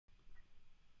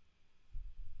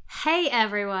Hey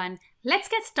everyone, let's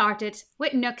get started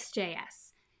with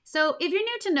Nuxt.js. So if you're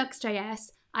new to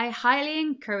Nuxt.js, I highly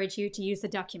encourage you to use the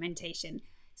documentation.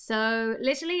 So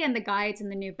literally in the guides in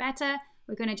the new beta,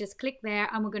 we're going to just click there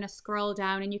and we're going to scroll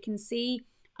down and you can see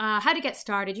how to get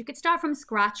started. You could start from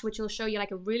scratch, which will show you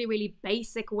like a really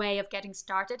basic way of getting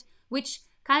started, which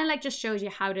kind of like just shows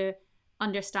you how to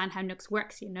understand how Nuxt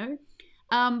works, you know.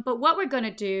 But what we're going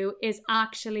to do is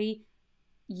actually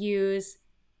use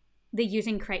the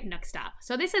using create-nuxt-app.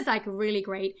 So this is like really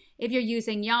great. If you're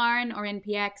using Yarn or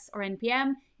NPX or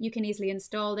NPM, you can easily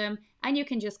install them and you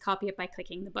can just copy it by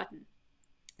clicking the button.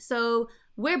 So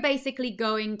we're basically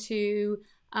going to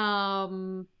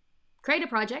create a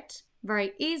project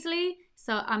very easily.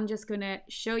 So I'm just going to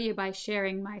show you by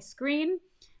sharing my screen.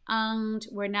 And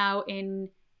we're now in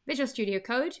Visual Studio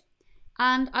Code.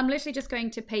 And I'm literally just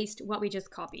going to paste what we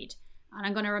just copied. And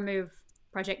I'm going to remove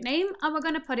project name and we're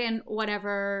going to put in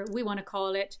whatever we want to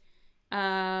call it.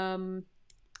 My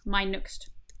Nuxt,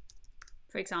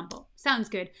 for example. Sounds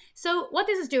good. So what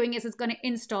this is doing is it's going to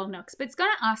install Nuxt, but it's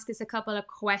going to ask us a couple of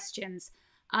questions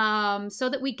so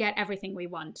that we get everything we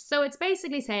want. So it's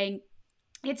basically saying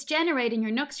it's generating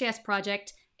your Nuxt.js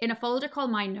project in a folder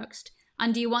called My Nuxt.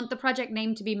 And do you want the project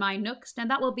name to be My Nuxt? And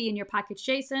that will be in your package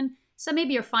JSON. So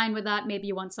maybe you're fine with that. Maybe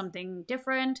you want something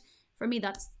different. For me,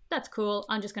 that's cool.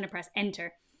 I'm just going to press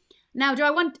enter. Now, do I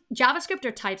want JavaScript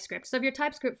or TypeScript? So if you're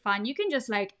TypeScript fan, you can just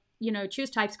like, choose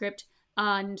TypeScript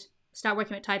and start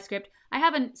working with TypeScript. I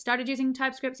haven't started using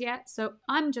TypeScript yet, so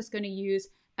I'm just going to use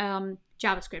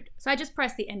JavaScript. So I just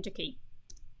press the enter key.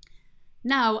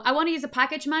 Now, I want to use a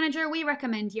package manager. We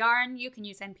recommend Yarn. You can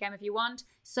use NPM if you want.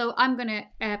 So I'm going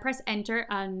to press enter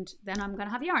and then I'm going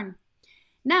to have Yarn.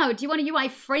 Now, do you want a UI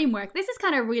framework? This is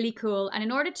kind of really cool. And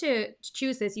in order to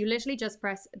choose this, you literally just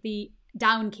press the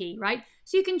down key, right?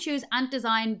 So you can choose Ant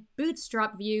Design,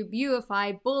 Bootstrap View,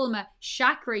 Buify, Bulma,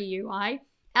 Chakra UI,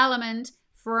 Element,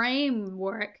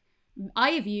 Framework,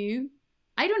 iView.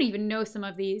 I don't even know some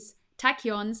of these.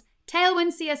 Tachyons,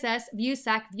 Tailwind CSS,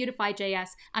 ViewSack, Beautify.js.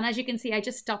 And as you can see, I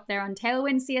just stopped there on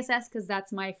Tailwind CSS because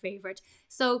that's my favorite.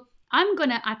 So I'm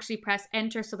going to actually press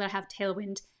enter so that I have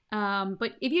Tailwind.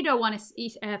 But if you don't want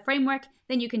a framework,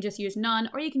 then you can just use none,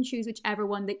 or you can choose whichever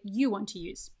one that you want to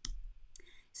use.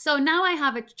 So now I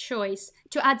have a choice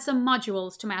to add some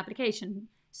modules to my application.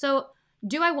 So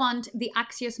do I want the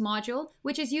Axios module,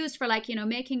 which is used for like,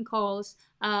 making calls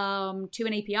to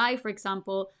an API, for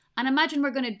example, and imagine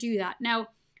we're going to do that. Now,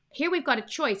 here we've got a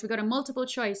choice. We've got a multiple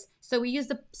choice. So we use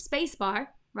the space bar,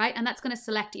 right? And that's going to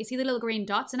select it. You see the little green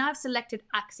dots, and I've selected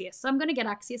Axios. So I'm going to get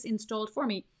Axios installed for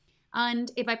me.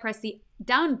 And if I press the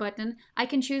down button, I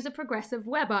can choose a progressive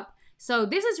web app. So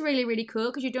this is really cool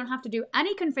because you don't have to do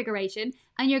any configuration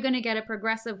and you're going to get a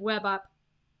progressive web app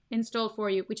installed for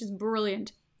you, which is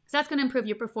brilliant. So that's going to improve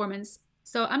your performance.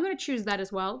 So I'm going to choose that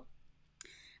as well.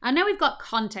 And now we've got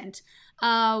content.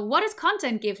 What does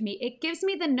content give me? It gives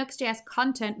me the Nuxt.js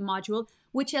content module,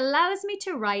 which allows me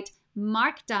to write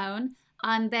Markdown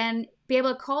and then be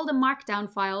able to call the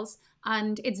Markdown files.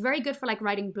 And it's very good for like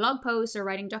writing blog posts or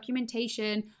writing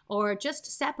documentation or just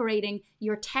separating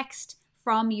your text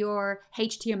from your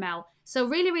HTML. So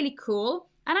really cool.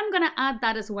 And I'm going to add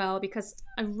that as well because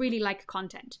I really like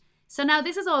content. So now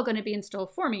this is all going to be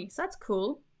installed for me. So that's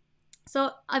cool.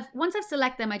 So once I've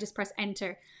selected them, I just press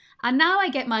enter. And now I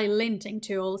get my linting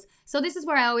tools. So this is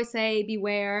where I always say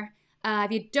beware. If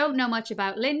you don't know much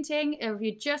about linting, or if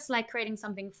you just like creating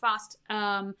something fast,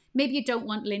 maybe you don't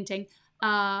want linting.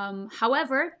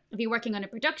 However, if you're working on a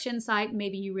production site,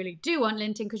 maybe you really do want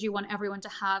linting because you want everyone to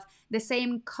have the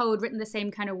same code written the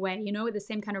same kind of way, with the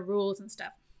same kind of rules and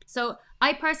stuff. So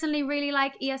I personally really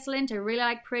like ESLint. I really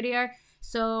like Prettier.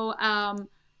 So I'm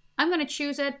going to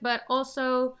choose it, but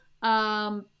also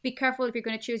be careful if you're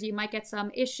going to choose. You might get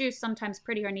some issues. Sometimes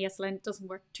Prettier and ESLint doesn't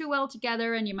work too well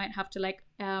together and you might have to like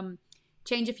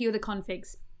change a few of the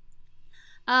configs.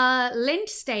 Lint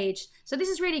Stage. So this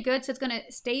is really good. So it's going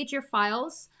to stage your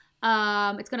files.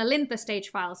 It's going to lint the stage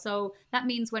file. So that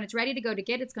means when it's ready to go to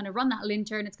Git, it's going to run that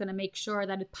linter and it's going to make sure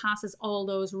that it passes all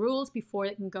those rules before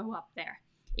it can go up there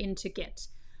into Git.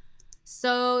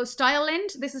 So style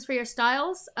lint, this is for your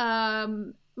styles.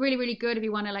 Really good if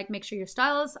you want to like make sure your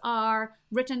styles are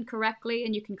written correctly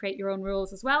and you can create your own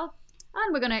rules as well.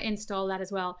 And we're going to install that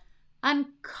as well. And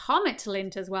commit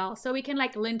lint as well. So we can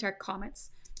like lint our commits.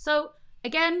 So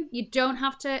again, you don't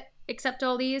have to accept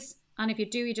all these. And if you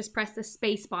do, you just press the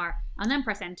space bar and then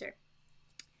press enter.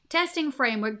 Testing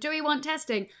framework. Do we want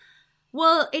testing?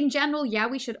 Well, in general, yeah,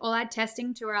 we should all add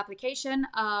testing to our application.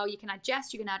 You can add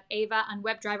Jest, you can add Ava and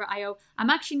WebDriver IO. I'm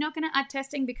actually not going to add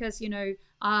testing because,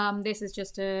 this is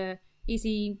just a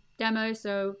easy demo.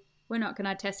 So we're not going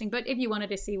to add testing, but if you wanted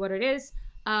to see what it is,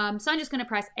 so I'm just going to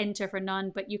press enter for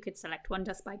none, but you could select one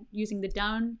just by using the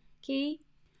down key.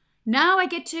 Now I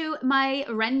get to my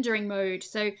rendering mode.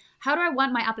 So how do I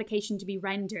want my application to be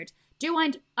rendered? Do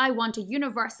I want a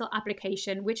universal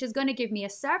application, which is going to give me a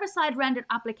server-side rendered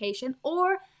application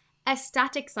or a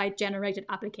static-side generated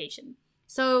application?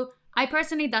 So I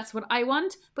personally, that's what I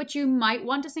want, but you might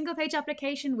want a single-page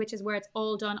application, which is where it's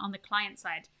all done on the client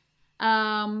side.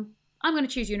 I'm going to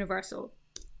choose universal.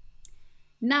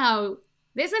 Now,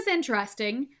 this is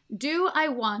interesting. Do I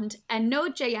want a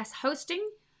Node.js hosting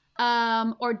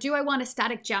or do I want a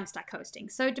static Jamstack hosting?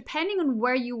 So depending on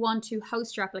where you want to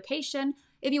host your application,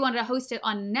 if you wanted to host it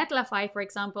on Netlify, for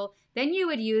example, then you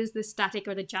would use the static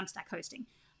or the Jamstack hosting.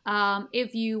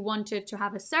 If you wanted to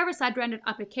have a server-side rendered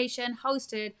application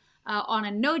hosted on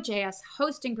a Node.js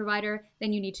hosting provider,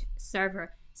 then you need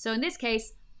server. So in this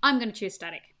case, I'm going to choose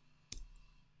static.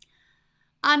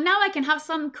 And now I can have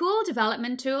some cool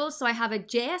development tools. So I have a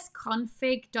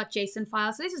jsconfig.json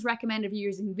file. So this is recommended if you're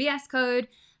using VS Code,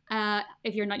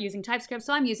 if you're not using TypeScript.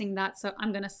 So I'm using that. So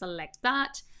I'm going to select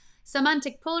that.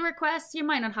 Semantic pull requests. You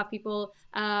might not have people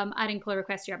adding pull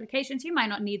requests to your applications. You might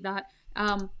not need that.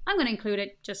 I'm going to include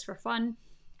it just for fun.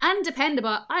 And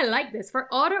dependable. I like this for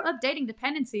auto-updating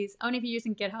dependencies. Only if you're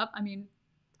using GitHub. I mean,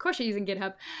 of course you're using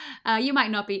GitHub. You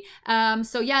might not be.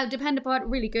 So yeah, dependable,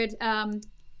 really good.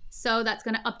 So that's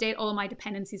going to update all my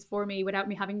dependencies for me without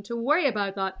me having to worry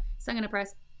about that. So I'm going to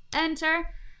press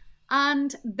enter.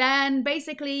 And then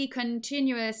basically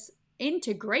continuous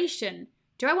integration.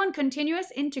 Do I want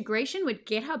continuous integration with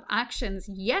GitHub Actions?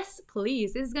 Yes,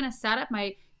 please. This is going to set up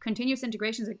my continuous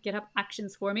integrations with GitHub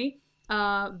Actions for me.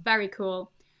 Very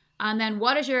cool. And then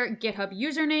what is your GitHub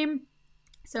username?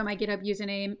 So my GitHub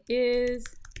username is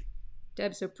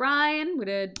DebSoBrian with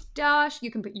a dash. You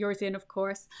can put yours in, of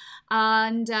course.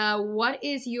 And what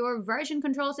is your version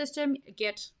control system?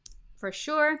 Git for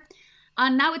sure.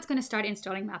 And now it's going to start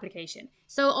installing my application.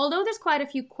 So although there's quite a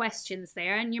few questions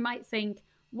there, and you might think,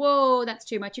 whoa, that's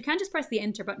too much, you can just press the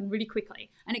enter button really quickly,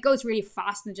 and it goes really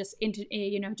fast and just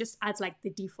just adds like the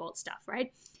default stuff,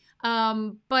 right?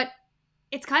 But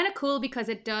it's kind of cool because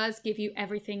it does give you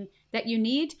everything that you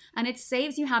need, and it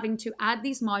saves you having to add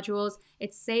these modules.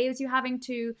 It saves you having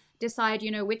to decide,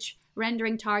 which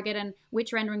rendering target and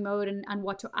which rendering mode and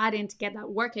what to add in to get that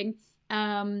working.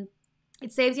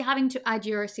 It saves you having to add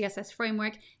your CSS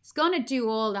framework. It's going to do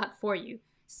all that for you.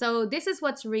 So this is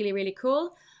what's really, really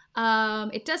cool.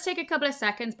 It does take a couple of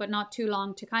seconds, but not too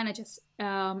long to kind of just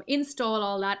install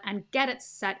all that and get it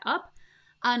set up.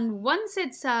 And once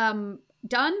it's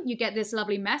done, you get this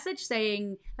lovely message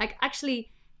saying, like,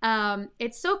 actually,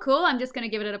 it's so cool. I'm just going to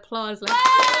give it an applause. Like,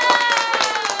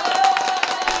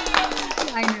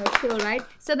 I know, cool, right?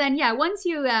 So then, yeah, once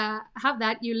you have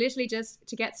that, you literally just,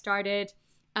 to get started,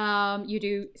 you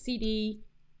do cd,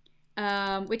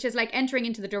 which is like entering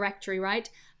into the directory, right?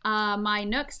 My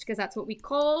nuxt, because that's what we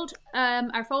called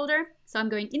our folder. So I'm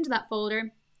going into that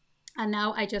folder, and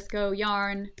now I just go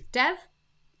yarn dev,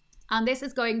 and this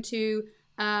is going to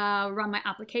run my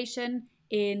application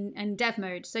in dev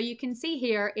mode. So you can see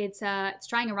here it's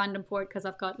trying a random port because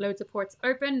I've got loads of ports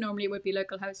open. Normally it would be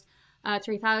localhost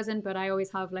 3000, but I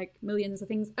always have like millions of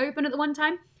things open at the one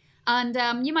time.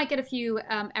 And you might get a few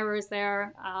errors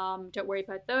there. Don't worry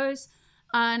about those.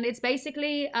 And it's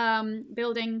basically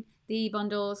building the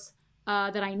bundles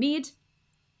that I need.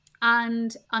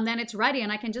 And then it's ready,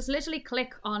 and I can just literally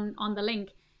click on the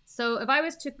link. So if I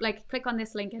was to like click on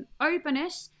this link and open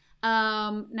it,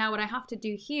 now what I have to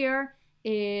do here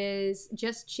is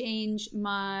just change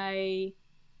my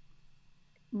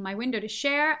window to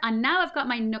share, and now I've got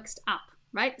my Nuxt app,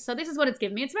 right? So this is what it's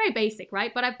giving me. It's very basic,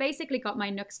 right? But I've basically got my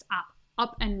Nuxt app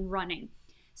up and running.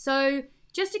 So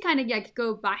just to kind of like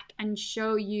go back and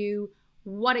show you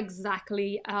what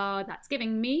exactly that's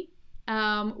giving me,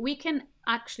 we can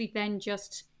actually then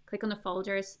just click on the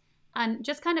folders and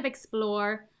just kind of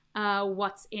explore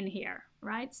what's in here,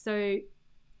 right? So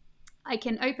I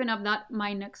can open up that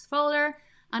my Nuxt folder,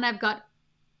 and I've got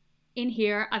in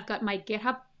here, I've got my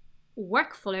GitHub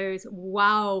workflows.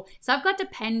 Wow. So I've got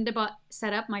dependable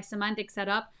set up, my semantic set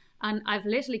up, and I've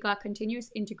literally got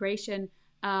continuous integration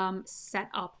set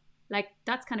up. Like,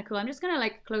 that's kind of cool. I'm just gonna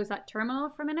like close that terminal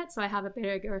for a minute so I have a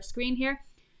bigger screen here.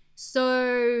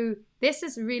 So this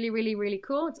is really, really, really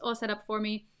cool. It's all set up for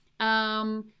me.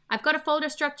 I've got a folder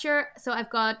structure. So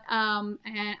I've got an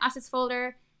assets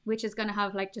folder, which is gonna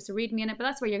have like just a readme in it, but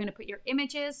that's where you're gonna put your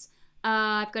images.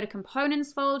 I've got a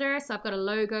components folder, so I've got a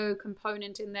logo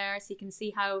component in there, so you can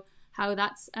see how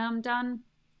that's done.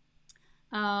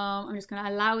 I'm just gonna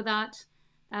allow that.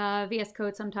 VS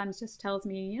Code sometimes just tells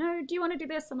me, you know, do you want to do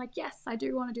this? I'm like, yes, I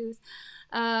do want to do this.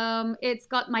 It's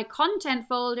got my content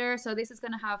folder. So this is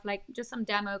going to have like just some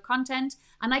demo content,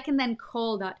 and I can then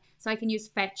call that. So I can use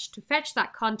fetch to fetch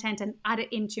that content and add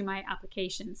it into my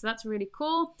application. So that's really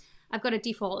cool. I've got a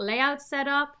default layout set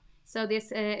up. So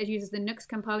this it uses the Nuxt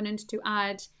component to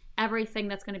add everything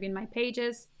that's going to be in my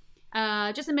pages.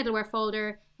 Just a middleware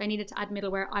folder. If I needed to add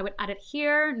middleware, I would add it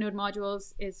here. Node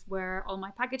modules is where all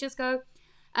my packages go.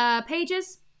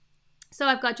 Pages. So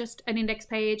I've got just an index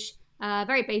page,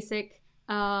 very basic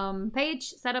page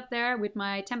set up there with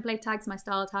my template tags, my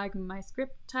style tag, and my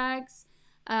script tags.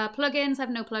 Plugins, I have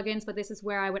no plugins, but this is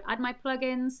where I would add my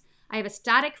plugins. I have a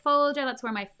static folder. That's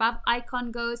where my fav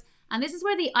icon goes. And this is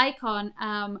where the icon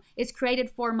is created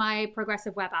for my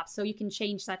progressive web app. So you can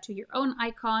change that to your own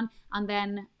icon, and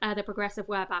then the progressive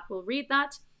web app will read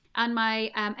that. And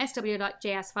my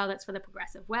sw.js file, that's for the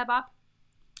progressive web app.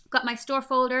 Got my store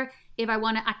folder. If I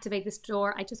want to activate the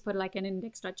store, I just put like an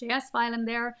index.js file in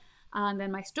there, and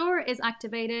then my store is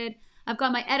activated. I've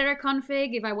got my editor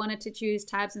config if I wanted to choose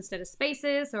tabs instead of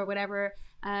spaces or whatever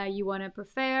you want to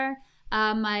prefer.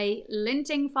 My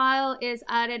linting file is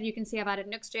added. You can see I've added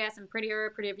Nuxt.js and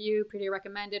prettier, prettier view, prettier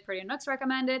recommended, prettier Nuxt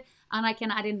recommended, and I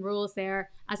can add in rules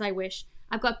there as I wish.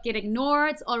 I've got git ignore.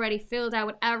 It's already filled out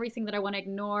with everything that I want to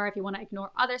ignore. If you want to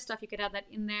ignore other stuff, you could add that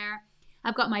in there.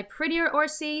 I've got my prettier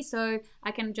RC, so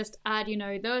I can just add, you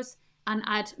know, those and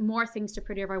add more things to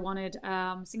prettier if I wanted,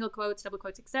 single quotes, double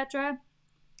quotes, etc.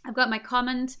 I've got my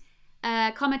comment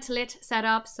lit set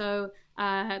up, so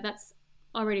that's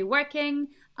already working.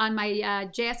 On my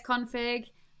JS config,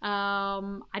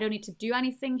 I don't need to do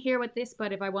anything here with this,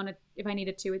 but if I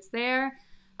needed to, it's there.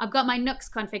 I've got my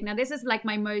Nuxt config. Now this is like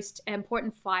my most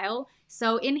important file.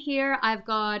 So in here, I've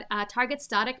got target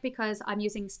static because I'm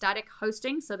using static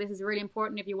hosting. So this is really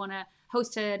important if you want to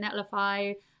host to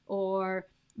Netlify or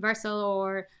Vercel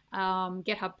or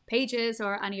GitHub Pages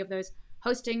or any of those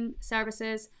hosting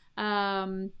services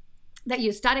that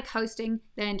use static hosting,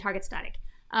 then target static.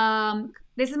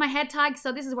 This is my head tag.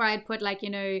 So this is where I'd put like, you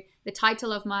know, the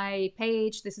title of my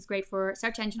page. This is great for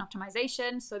search engine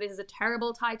optimization. So this is a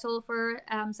terrible title for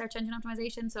search engine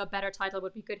optimization. So a better title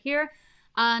would be good here.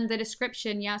 And the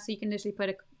description, yeah, so you can literally put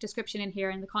a description in here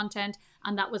in the content,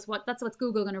 and that's what's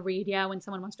Google going to read, yeah, when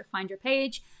someone wants to find your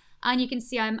page. And you can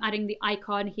see I'm adding the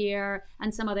icon here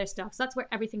and some other stuff. So that's where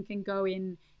everything can go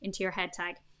into your head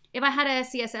tag. If I had a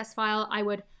CSS file, I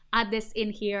would add this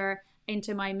in here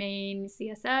into my main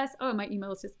CSS. Oh, my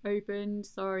email's just opened.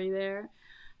 Sorry there.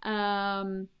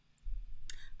 And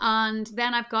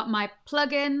then I've got my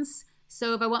plugins.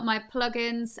 So if I want my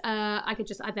plugins, I could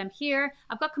just add them here.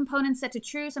 I've got components set to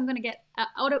true, so I'm going to get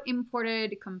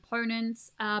auto-imported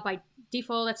components by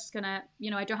default. That's just going to,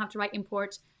 you know, I don't have to write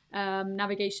import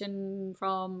navigation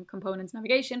from components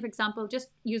navigation, for example. Just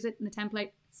use it in the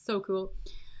template. So cool.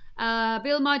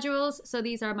 Build modules. So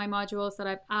these are my modules that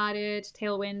I've added.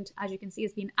 Tailwind, as you can see,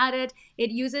 has been added.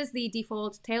 It uses the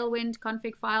default Tailwind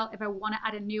config file. If I want to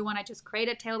add a new one, I just create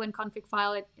a Tailwind config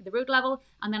file at the root level,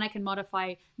 and then I can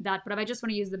modify that. But if I just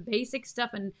want to use the basic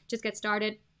stuff and just get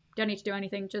started, don't need to do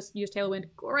anything, just use Tailwind.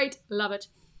 Great, love it.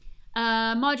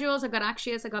 Modules, I've got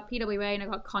Axios, I've got PWA, and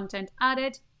I've got content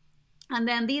added. And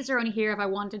then these are only here if I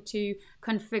wanted to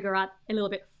configure it a little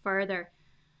bit further.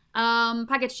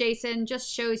 Package JSON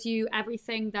just shows you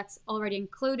everything that's already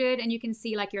included, and you can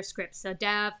see like your scripts. So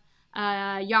dev,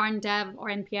 yarn dev or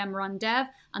npm run dev,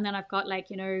 and then I've got like,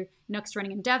 you know, Nuxt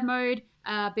running in dev mode,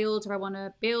 build if I want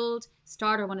to build,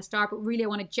 start or I want to start, but really I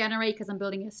want to generate because I'm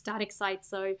building a static site.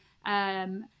 So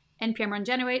npm run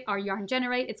generate or yarn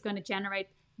generate, it's going to generate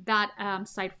that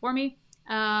site for me.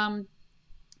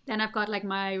 Then I've got like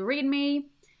my readme,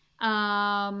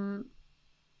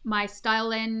 my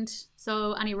style end,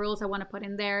 so any rules I want to put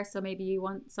in there. So maybe you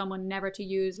want someone never to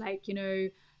use like, you know,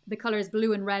 the colors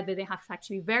blue and red, that they have to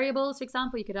actually be variables, for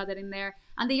example, you could add that in there.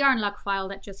 And the yarn lock file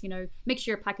that just, you know, makes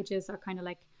sure your packages are kind of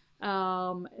like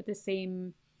the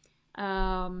same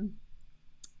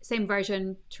same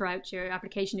version throughout your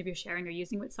application if you're sharing or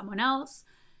using with someone else.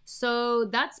 So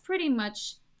that's pretty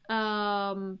much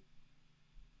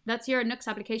that's your Nuxt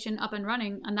application up and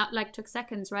running, and that like took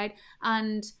seconds, right?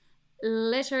 And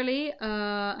literally,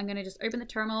 I'm gonna just open the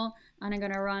terminal and I'm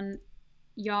gonna run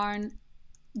yarn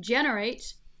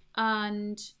generate,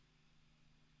 and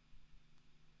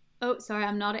oh, sorry,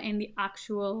 I'm not in the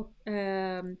actual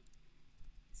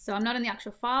so I'm not in the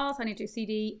actual file, so I need to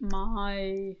cd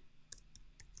my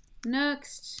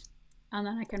Nuxt, and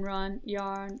then I can run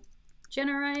yarn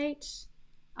generate,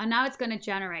 and now it's going to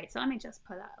generate. So let me just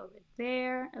put that over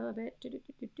there a little bit.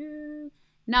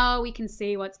 Now we can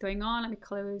see what's going on. Let me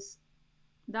close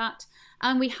that.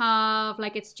 And we have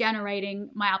like it's generating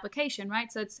my application,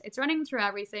 right? So it's running through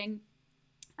everything.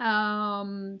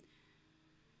 And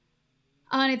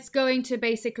it's going to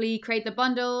basically create the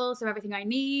bundles of everything I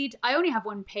need. I only have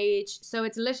one page, so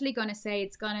it's literally going to say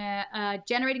it's going to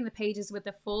generating the pages with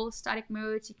the full static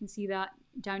mode. So you can see that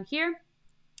down here.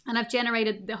 And I've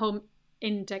generated the home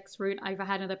index route. If I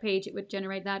had another page, it would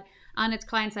generate that. And it's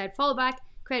client-side fallback,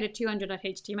 created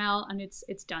 200.html, and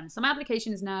it's done. So my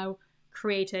application is now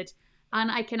created.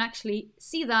 And I can actually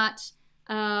see that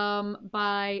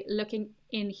by looking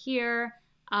in here,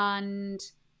 and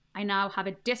I now have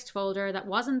a dist folder that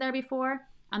wasn't there before,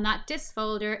 and that dist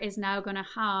folder is now going to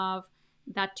have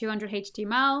that 200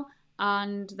 HTML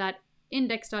and that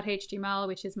index.html,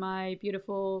 which is my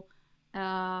beautiful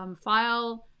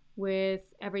file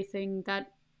with everything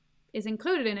that is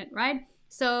included in it, right?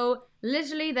 So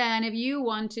literally then if you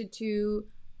wanted to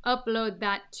upload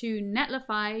that to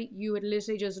Netlify, you would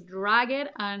literally just drag it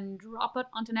and drop it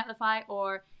onto Netlify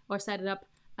or set it up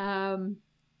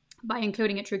by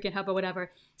including it through GitHub or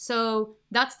whatever. So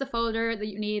that's the folder that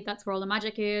you need. That's where all the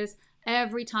magic is.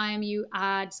 Every time you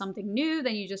add something new,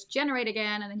 then you just generate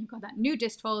again, and then you've got that new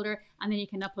dist folder, and then you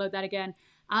can upload that again.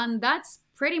 And that's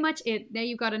pretty much it. There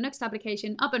you've got a Nuxt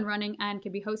application up and running and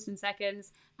can be hosted in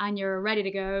seconds, and you're ready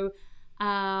to go.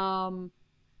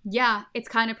 Yeah, it's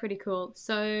kind of pretty cool.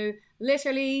 So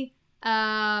literally,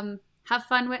 have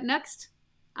fun with Nuxt,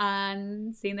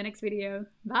 and see you in the next video.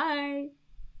 Bye.